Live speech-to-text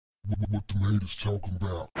What the haters talking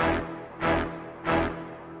about?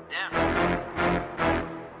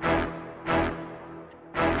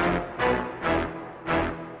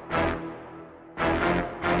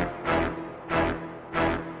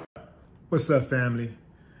 What's up, family?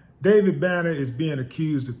 David Banner is being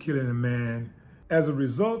accused of killing a man as a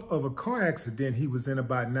result of a car accident he was in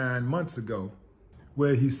about 9 months ago,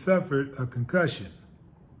 where he suffered a concussion.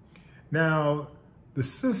 Now, the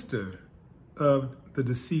sister of the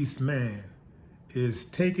deceased man is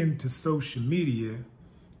taken to social media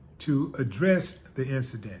to address the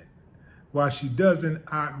incident, while she doesn't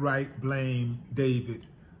outright blame David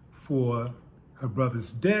for her brother's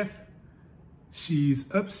death. She's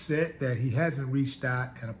upset that he hasn't reached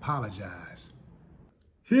out and apologized.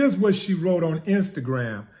 Here's what she wrote on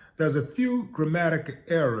Instagram. There's a few grammatical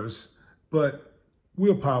errors, but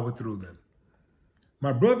we'll power through them.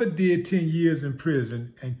 My brother did 10 years in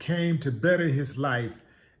prison and came to better his life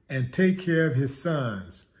and take care of his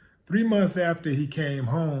sons. 3 months after he came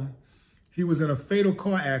home, he was in a fatal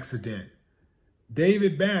car accident.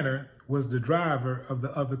 David Banner was the driver of the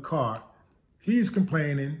other car. He's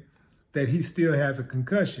complaining that he still has a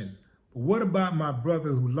concussion. But what about my brother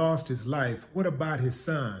who lost his life? What about his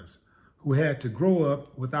sons who had to grow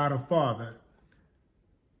up without a father?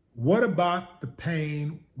 What about the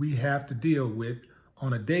pain we have to deal with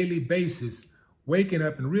on a daily basis, waking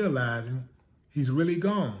up and realizing he's really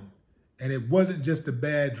gone and it wasn't just a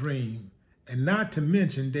bad dream? And not to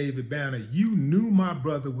mention, David Banner, you knew my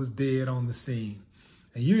brother was dead on the scene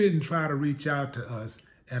and you didn't try to reach out to us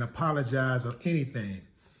and apologize or anything.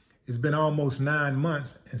 It's been almost 9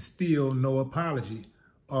 months and still no apology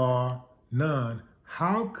or none.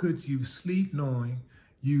 How could you sleep knowing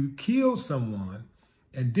you killed someone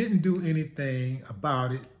and didn't do anything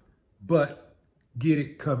about it but get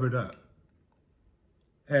it covered up?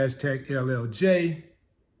 Hashtag LLJ,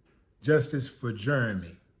 Justice for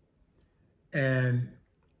Jeremy. And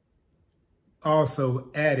also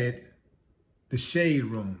added the shade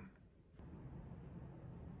room.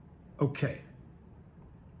 Okay.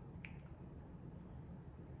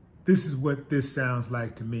 This is what this sounds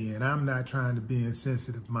like to me, and I'm not trying to be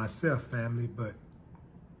insensitive myself, family, but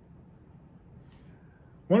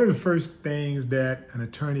one of the first things that an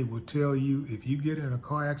attorney will tell you if you get in a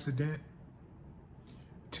car accident,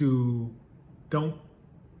 to don't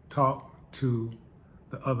talk to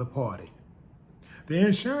the other party. The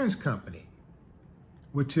insurance company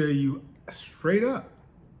will tell you straight up,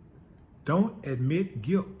 don't admit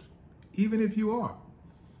guilt, even if you are.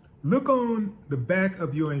 Look on the back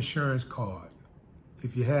of your insurance card,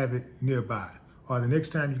 if you have it nearby, or the next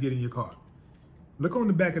time you get in your car. Look on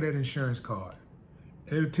the back of that insurance card,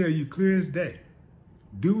 and it'll tell you clear as day,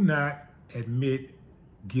 do not admit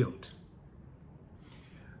guilt.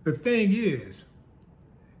 The thing is,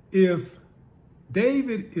 if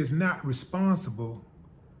David is not responsible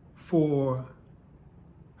for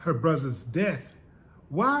her brother's death,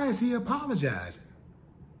 why is he apologizing?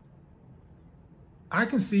 I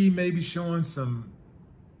can see maybe showing some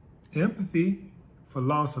empathy for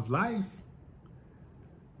loss of life,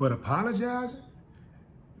 but apologizing?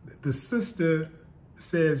 The sister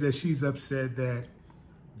says that she's upset that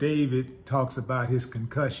David talks about his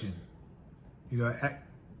concussion,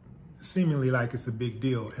 seemingly like it's a big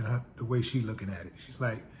deal in the way she's looking at it. She's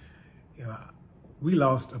like, we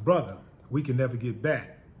lost a brother. We can never get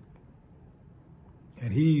back.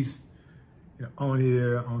 And he's on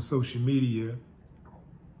here on social media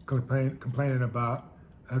complaining about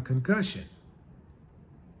a concussion.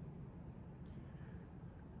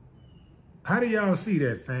 How do y'all see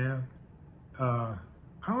that, fam? I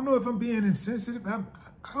don't know if I'm being insensitive. I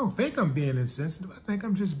don't think I'm being insensitive. I think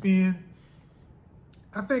I'm just being,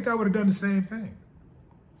 I think I would have done the same thing.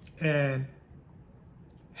 And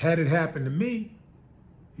had it happened to me,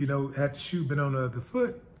 had the shoe been on the other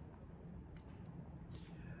foot,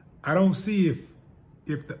 I don't see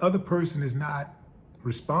if the other person is not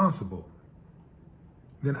responsible,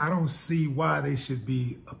 then I don't see why they should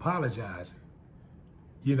be apologizing.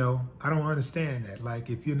 I don't understand that. Like,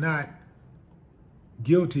 if you're not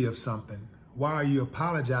guilty of something, why are you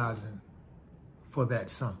apologizing for that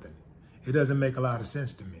something? It doesn't make a lot of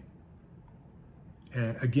sense to me.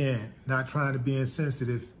 And again, not trying to be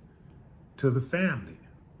insensitive to the family,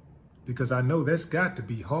 because I know that's got to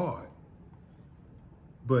be hard.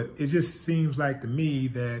 But it just seems like to me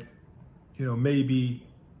that maybe,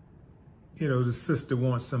 the sister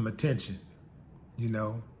wants some attention, I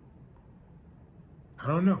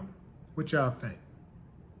don't know. What y'all think?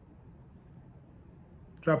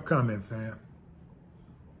 Drop a comment, fam.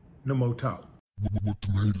 No more talk. What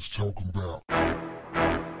the haters talking about?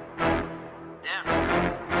 Yeah.